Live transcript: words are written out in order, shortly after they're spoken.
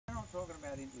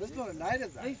out into This is not a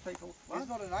native though. These people,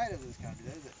 It's not a native of this country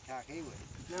though, is it? Kiwi.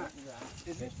 No.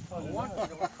 Is it? I want you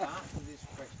to answer this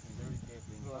question very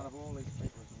carefully in front of all these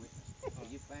people as a witness.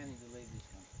 Are you planning to leave this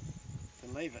country? To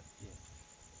leave it?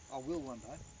 Yeah. I will one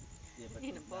day. Yeah, but no,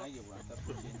 you won't. They'll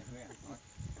put you in the ground, right?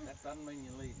 That doesn't mean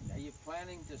you're leaving. Are you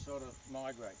planning to sort of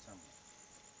migrate somewhere?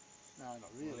 No, not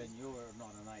Well, really. then you're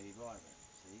not a native either,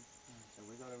 see? So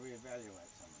we've got to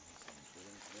reevaluate some of these things.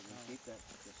 We're going to keep that,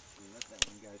 just we'll let that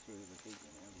one go through to the teacher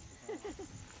now.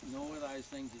 Nor are those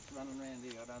things that's running around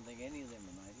here, I don't think any of them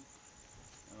are native.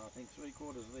 And I think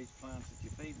 3/4 of these plants that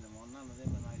you're feeding them on, none of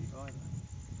them are native either.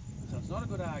 So it's not a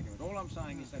good argument. All I'm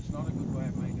saying is that's not a good way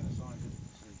of making a scientific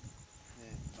decision.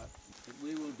 But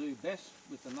we will do best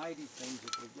with the native things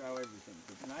if we grow everything.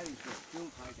 The natives will still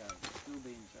take over, still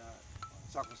be in charge.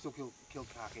 So I can still kill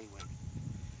kiwi.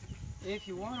 If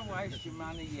you want to waste your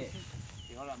money, yes.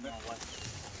 Yeah, I don't mind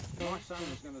wasting. My son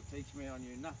was going to teach me, I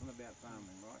knew nothing about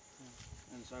farming, right?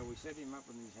 And so we set him up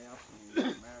in his house and he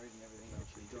was married and everything else.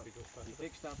 He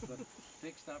fixed up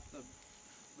the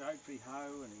rotary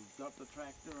hoe and he got the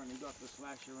tractor and he got the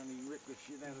slasher and he ripped the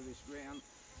shit out of this ground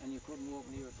and you couldn't walk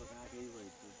near it for kiwi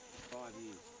for 5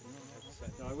 years.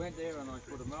 So I went there and I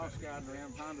put a mouse garden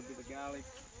around, planted a bit of garlic.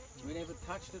 We never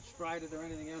touched it, sprayed it or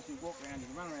anything else. You walk around, you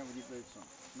can run around with your boots on.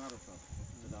 Not a problem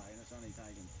today, and it's only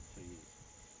taken 2 years.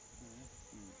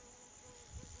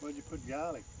 Where'd you put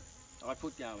garlic? I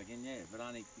put garlic in, yeah, but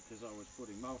only because I was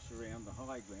putting mulch around the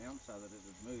high ground so that it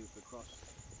would move across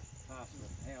past the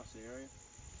house area.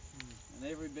 And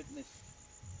every bit in this,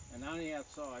 and only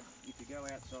outside, if you go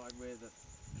outside where the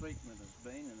treatment has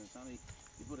been, and it's only,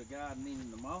 you put a garden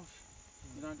in the mulch,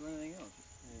 you don't do anything else.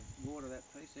 Water that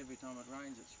piece, every time it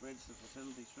rains it spreads the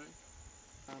facility through.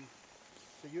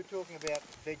 So you're talking about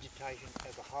vegetation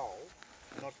as a whole,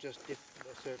 not just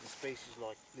certain species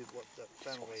like what the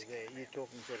family there. You're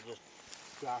talking sort of just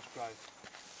grass growth.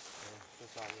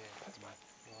 That's all, that's right.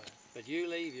 But you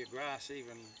leave your grass,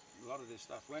 even a lot of this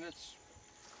stuff, when it's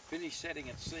finished setting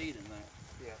its seed and that.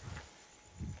 Yeah.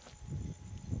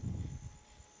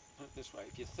 Put it this way,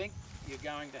 if you think you're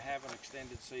going to have an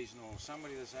extended season or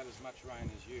somebody that's had as much rain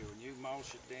as you and you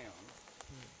mulch it down,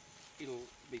 it'll,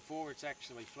 before it's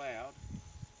actually flowered,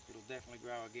 it'll definitely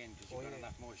grow again because you've got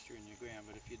enough moisture in your ground.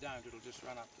 But if you don't, it'll just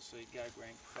run up the seed, go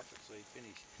green, crop it seed,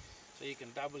 finish. So you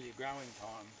can double your growing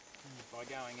time by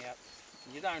going out.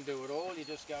 And you don't do it all, you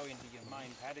just go into your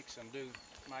main paddocks and do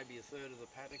maybe a third of the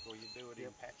paddock, or you do it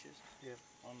in patches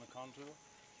on the contour.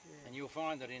 And you'll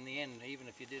find that in the end, even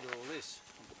if you did all this,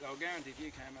 I'll guarantee if you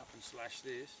came up and slashed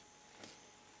this,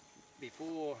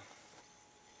 before,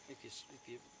 if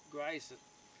you graze it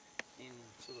in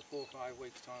sort of 4 or 5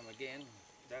 weeks time again,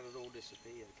 that'll all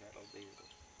disappear, the cattle will be it.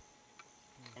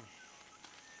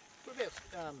 What about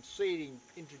seeding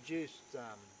introduced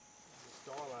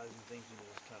stylos and things into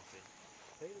this country?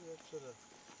 Peter, that's sort of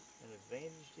an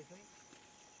advantage, do you think?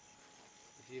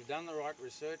 If you've done the right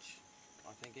research,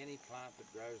 I think any plant that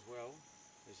grows well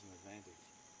is an advantage.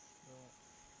 Right.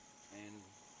 And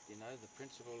you know, the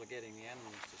principle of getting the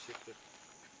animals to shift it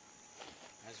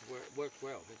has worked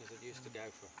well, because it used to go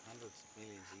for hundreds of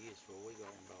millions of years before we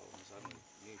got involved, and suddenly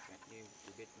knew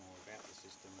a bit more about the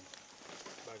system and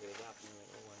buggered it up and it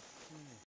all went.